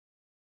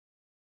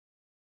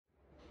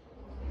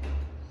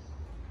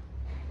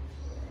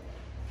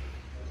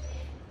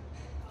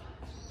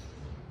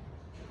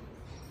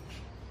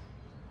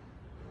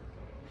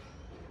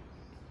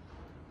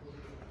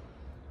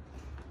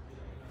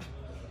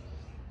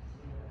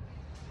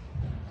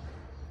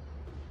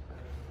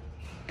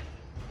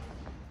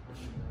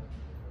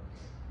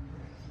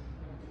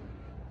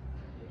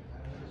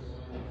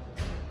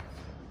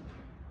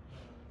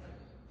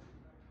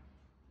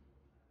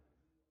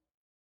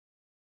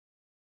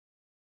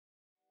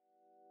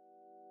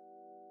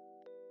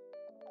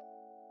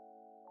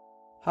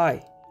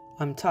Hi,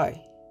 I'm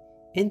Ty.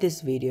 In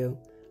this video,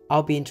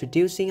 I'll be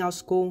introducing our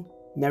school,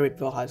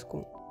 Marryatville High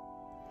School.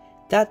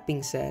 That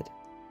being said,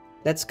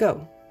 let's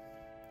go.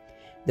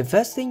 The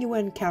first thing you will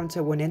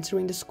encounter when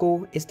entering the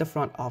school is the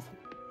front of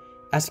it.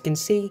 As you can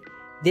see,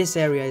 this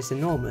area is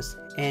enormous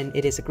and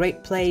it is a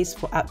great place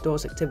for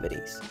outdoors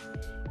activities.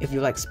 If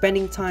you like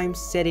spending time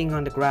sitting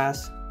on the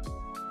grass,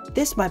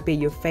 this might be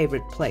your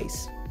favorite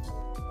place.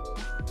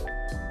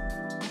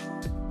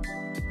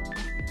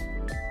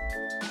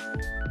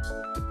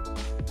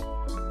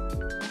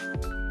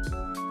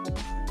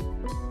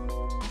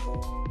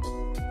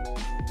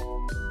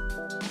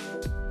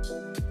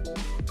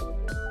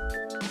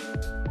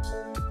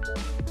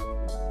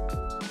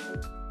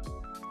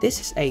 This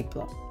is A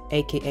block,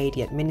 aka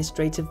the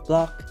administrative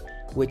block,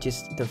 which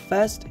is the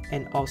first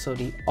and also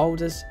the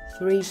oldest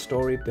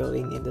three-story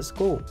building in the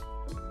school.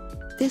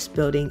 This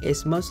building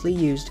is mostly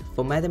used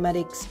for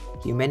mathematics,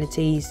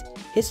 humanities,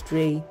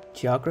 history,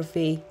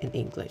 geography, and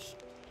English.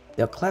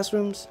 There are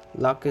classrooms,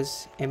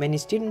 lockers, and many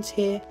students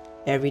here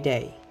every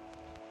day.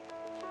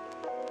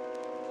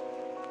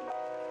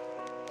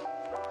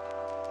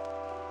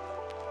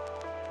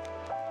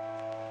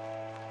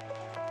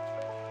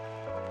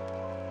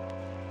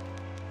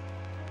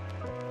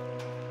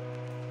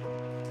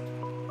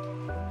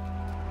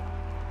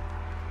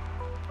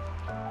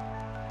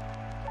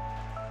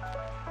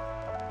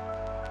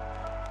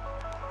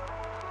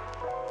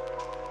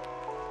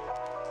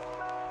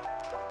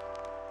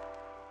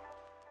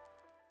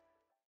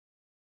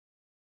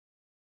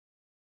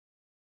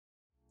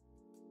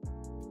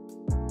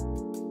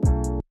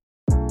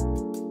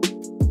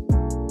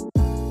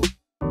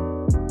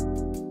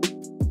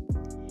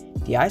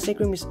 The ISEC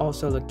room is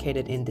also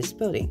located in this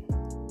building.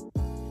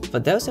 For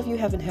those of you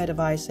who haven't heard of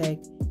ISEC,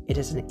 it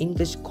is an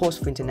English course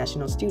for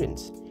international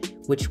students,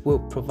 which will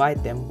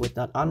provide them with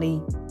not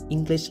only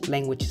English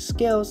language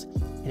skills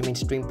and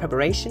mainstream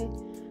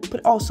preparation,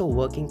 but also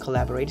working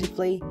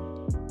collaboratively,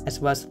 as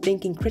well as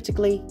thinking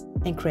critically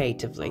and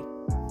creatively.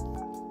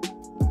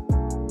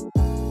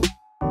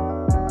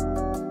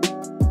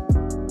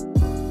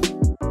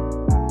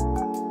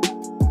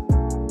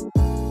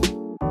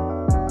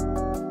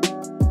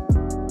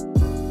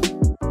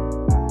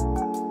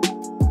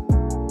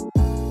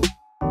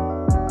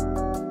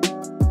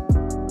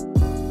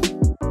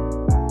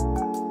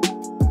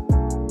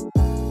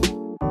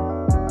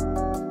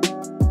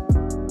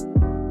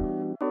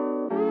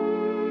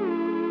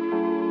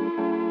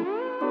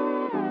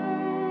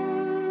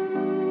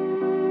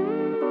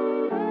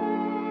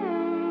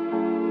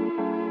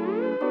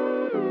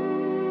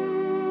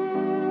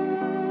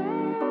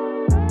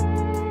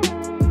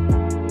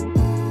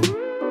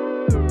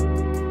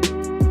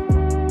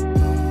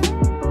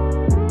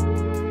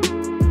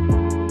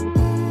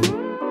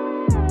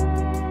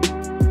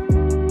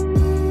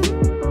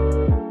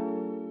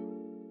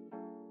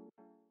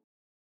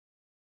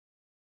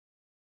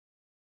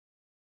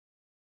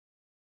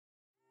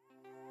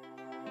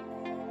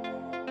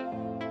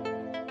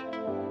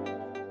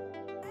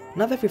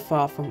 Not very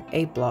far from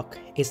A block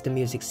is the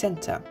music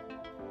center.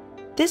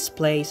 This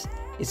place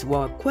is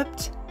well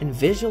equipped and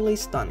visually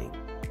stunning.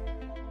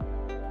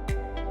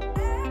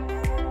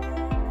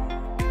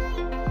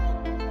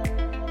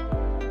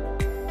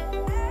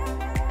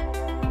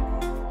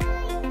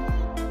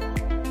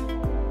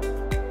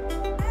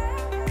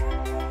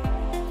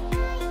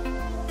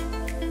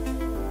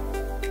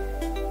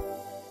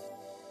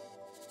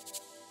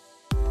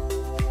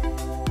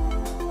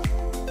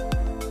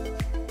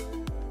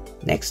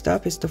 Next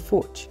up is the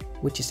Forge,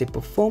 which is a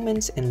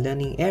performance and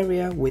learning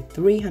area with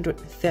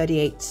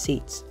 338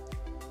 seats.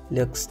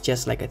 Looks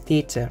just like a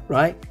theater,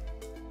 right?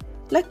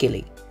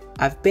 Luckily,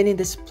 I've been in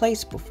this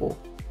place before,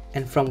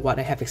 and from what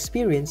I have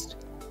experienced,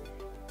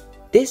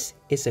 this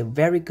is a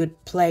very good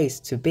place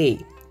to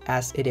be,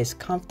 as it is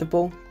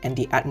comfortable and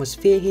the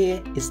atmosphere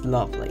here is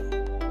lovely.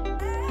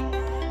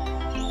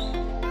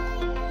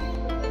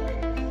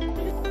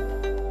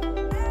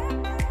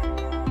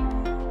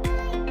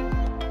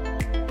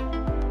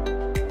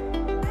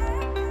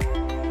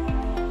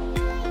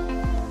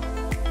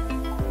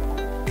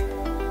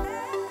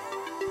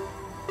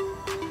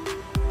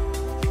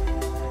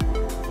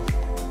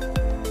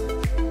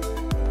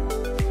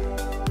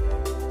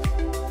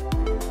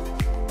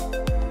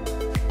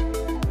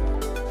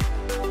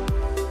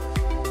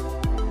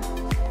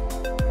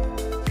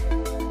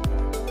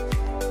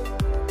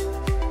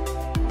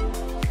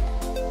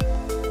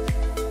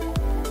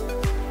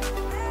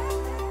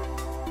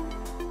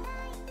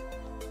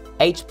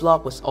 H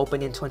block was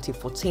opened in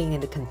 2014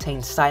 and it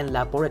contains science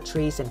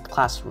laboratories and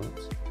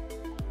classrooms.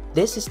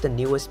 This is the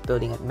newest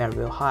building at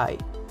Marryatville High,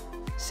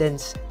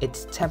 since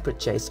its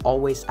temperature is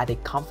always at a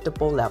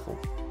comfortable level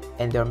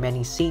and there are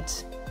many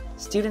seats.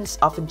 Students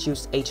often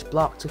choose H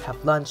block to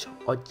have lunch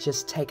or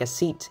just take a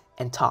seat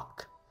and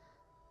talk.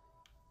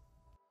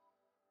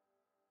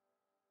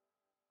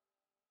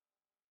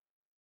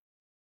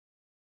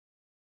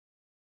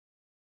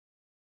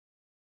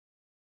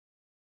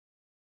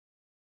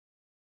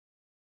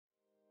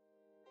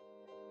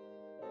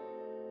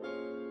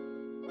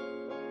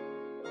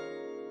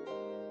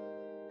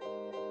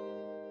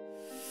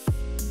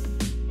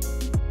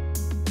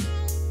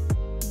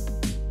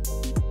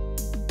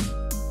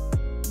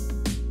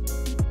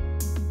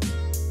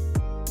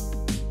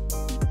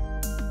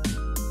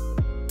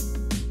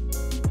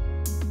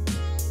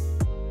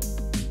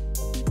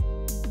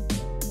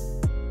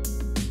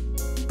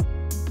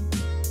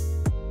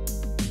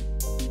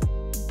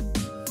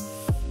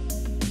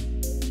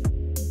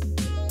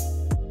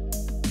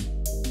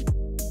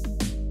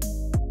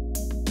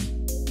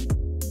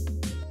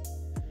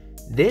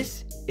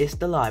 This is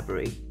the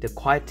library, the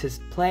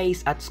quietest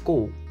place at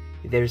school.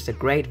 There is a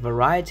great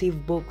variety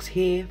of books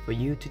here for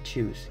you to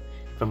choose,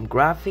 from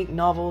graphic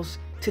novels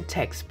to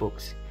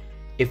textbooks.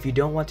 If you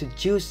don't want to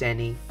choose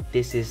any,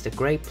 this is the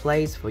great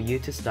place for you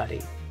to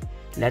study.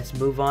 Let's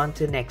move on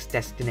to the next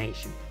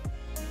destination.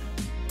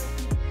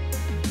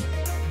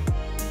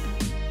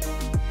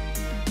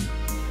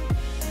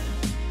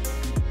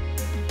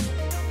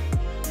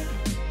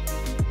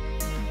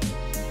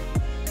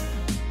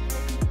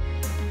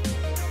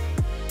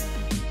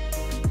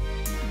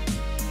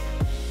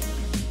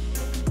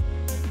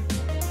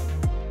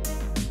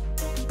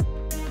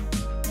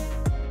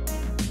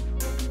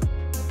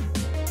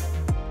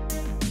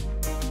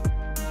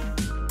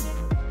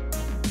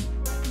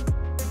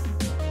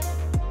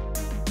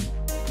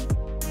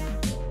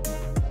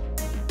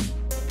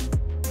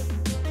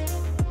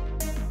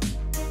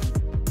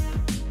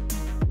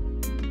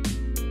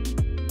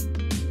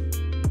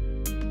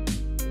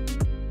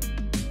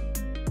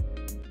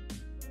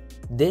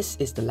 This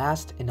is the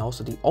last and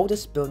also the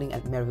oldest building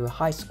at Marryatville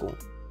High School,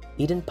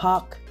 Eden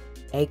Park,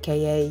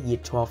 aka Year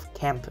 12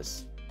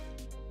 campus.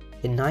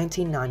 In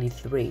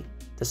 1993,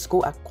 the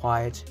school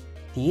acquired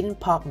the Eden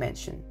Park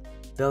Mansion,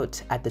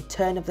 built at the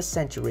turn of the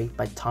century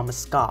by Thomas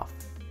Scarf.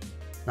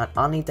 Not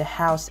only the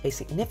house a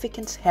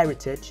significant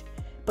heritage,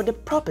 but the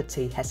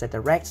property has a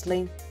direct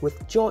link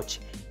with George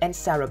and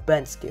Sarah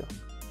Burnskill,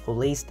 who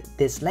leased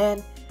this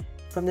land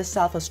from the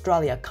South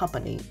Australia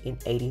Company in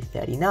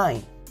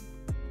 1839.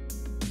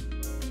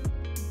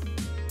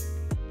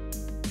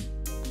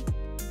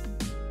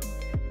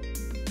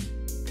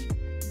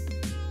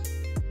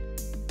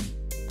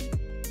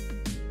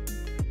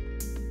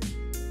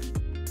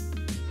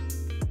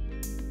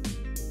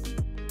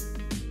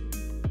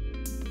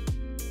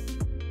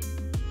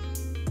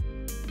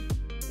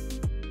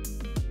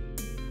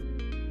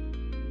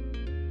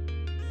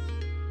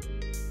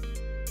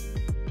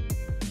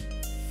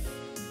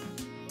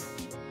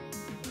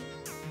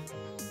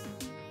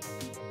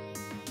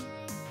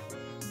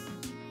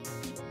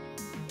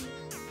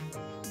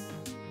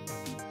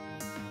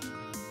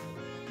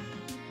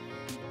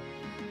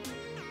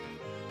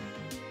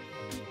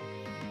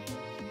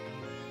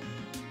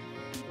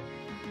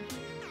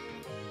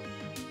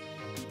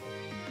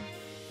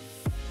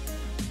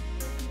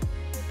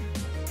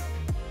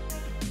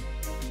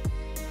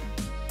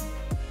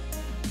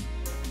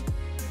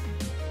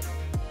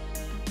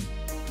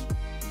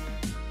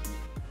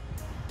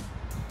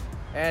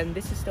 And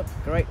this is the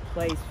great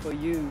place for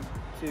you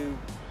to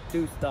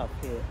do stuff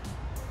here,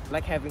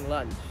 like having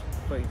lunch,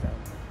 for example.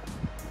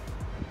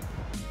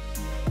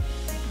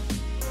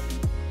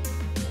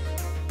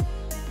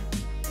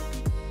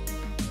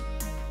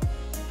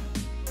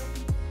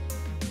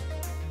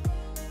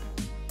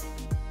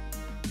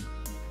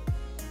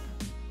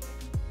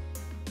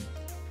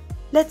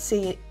 Let's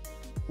see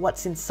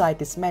what's inside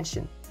this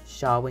mansion,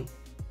 shall we?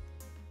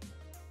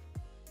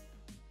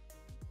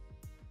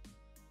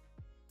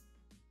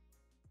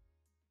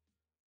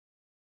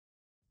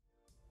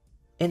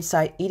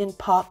 Inside Eden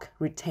Park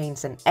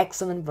retains an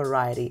excellent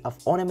variety of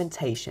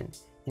ornamentation,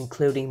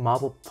 including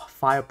marble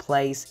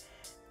fireplace,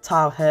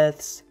 tile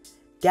hearths,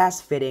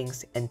 gas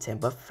fittings, and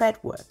timber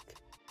fretwork.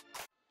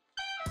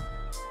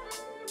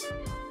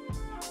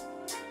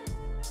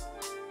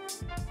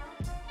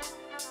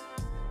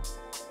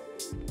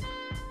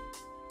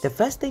 The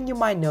first thing you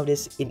might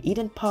notice in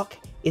Eden Park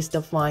is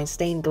the fine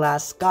stained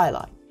glass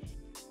skylight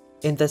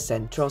in the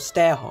central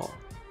stair hall.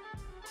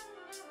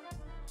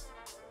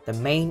 The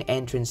main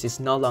entrance is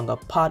no longer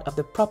part of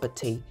the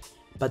property,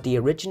 but the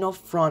original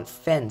front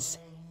fence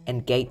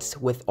and gates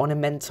with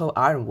ornamental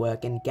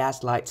ironwork and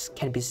gas lights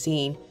can be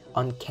seen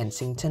on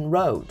Kensington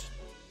Road.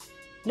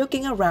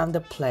 Looking around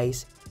the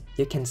place,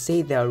 you can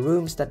see there are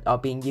rooms that are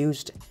being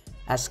used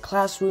as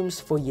classrooms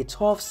for Year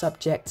 12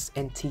 subjects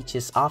and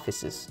teachers'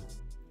 offices.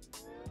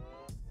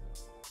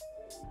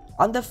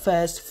 On the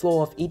first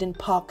floor of Eden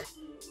Park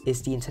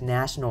is the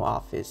International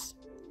Office.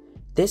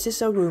 This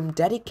is a room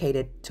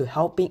dedicated to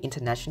helping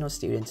international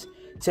students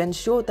to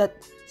ensure that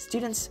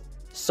students'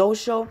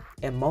 social,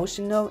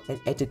 emotional, and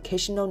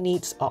educational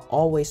needs are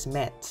always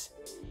met.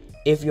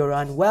 If you're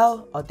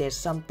unwell or there's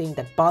something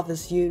that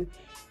bothers you,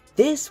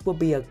 this will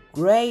be a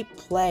great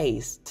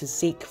place to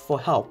seek for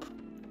help.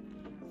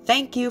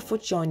 Thank you for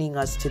joining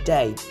us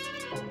today.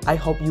 I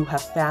hope you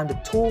have found the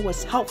tour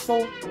was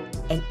helpful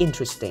and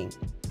interesting.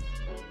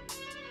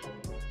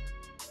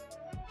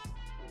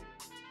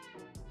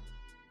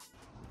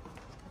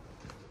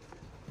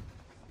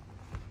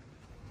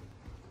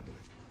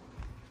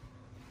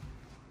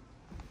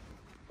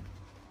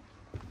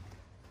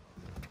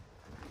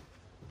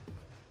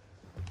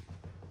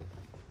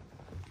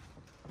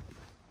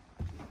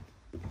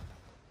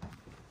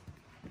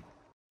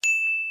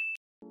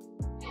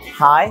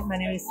 Hi, my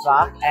name is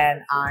Vak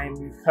and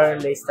I'm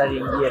currently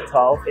studying Year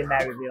 12 in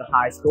Marryatville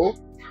High School.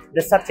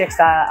 The subjects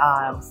that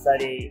I'm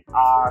studying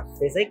are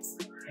physics,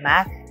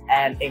 math,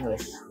 and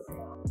English.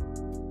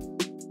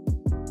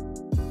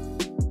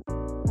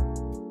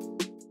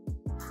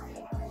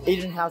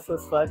 Eden House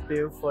was first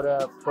built for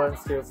the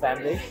Bernstein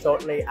family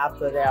shortly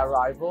after their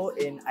arrival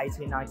in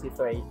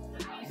 1893.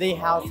 The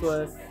house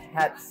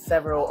had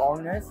several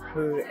owners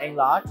who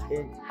enlarged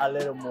it a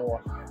little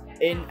more.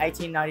 In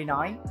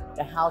 1899,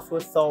 the house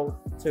was sold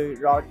to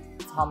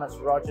Thomas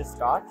Roger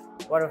Scott,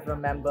 one of the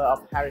members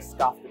of Harry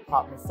Scott's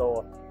department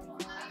store.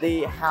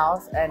 The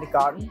house and the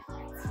garden,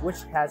 which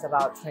has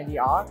about 20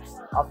 acres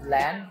of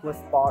land, was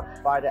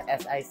bought by the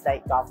SA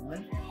state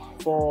government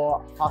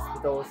for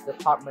hospitals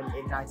department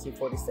in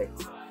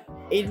 1946.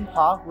 Eden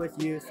Park was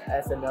used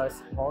as a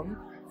nursing home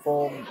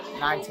from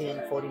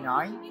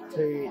 1949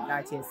 to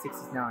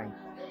 1969.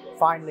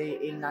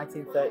 Finally, in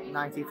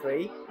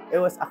 1993, it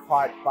was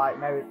acquired by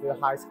Marryatville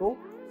High School,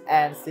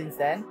 and since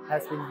then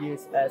has been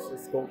used as a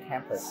school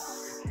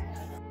campus.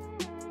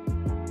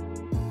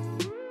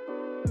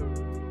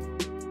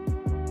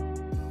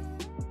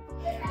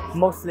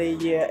 Mostly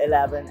Year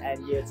 11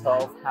 and Year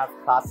 12 have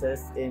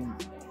classes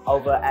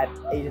over at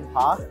Eden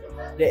Park.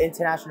 The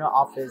international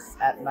office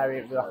at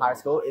Marryatville High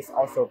School is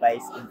also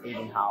based in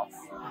Eden House.